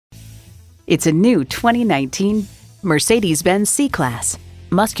It's a new 2019 Mercedes-Benz C-Class.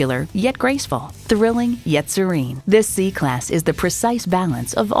 Muscular yet graceful, thrilling yet serene. This C-Class is the precise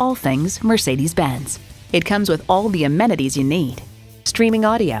balance of all things Mercedes-Benz. It comes with all the amenities you need. Streaming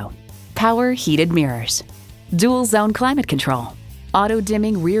audio, power heated mirrors, dual zone climate control, auto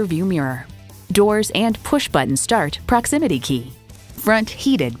dimming rear view mirror, doors and push button start proximity key, front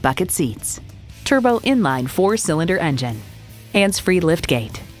heated bucket seats, turbo inline 4-cylinder engine, hands-free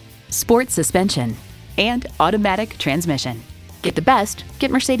liftgate, sport suspension, and automatic transmission. Get the best,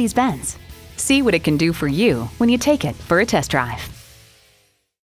 get Mercedes-Benz. See what it can do for you when you take it for a test drive.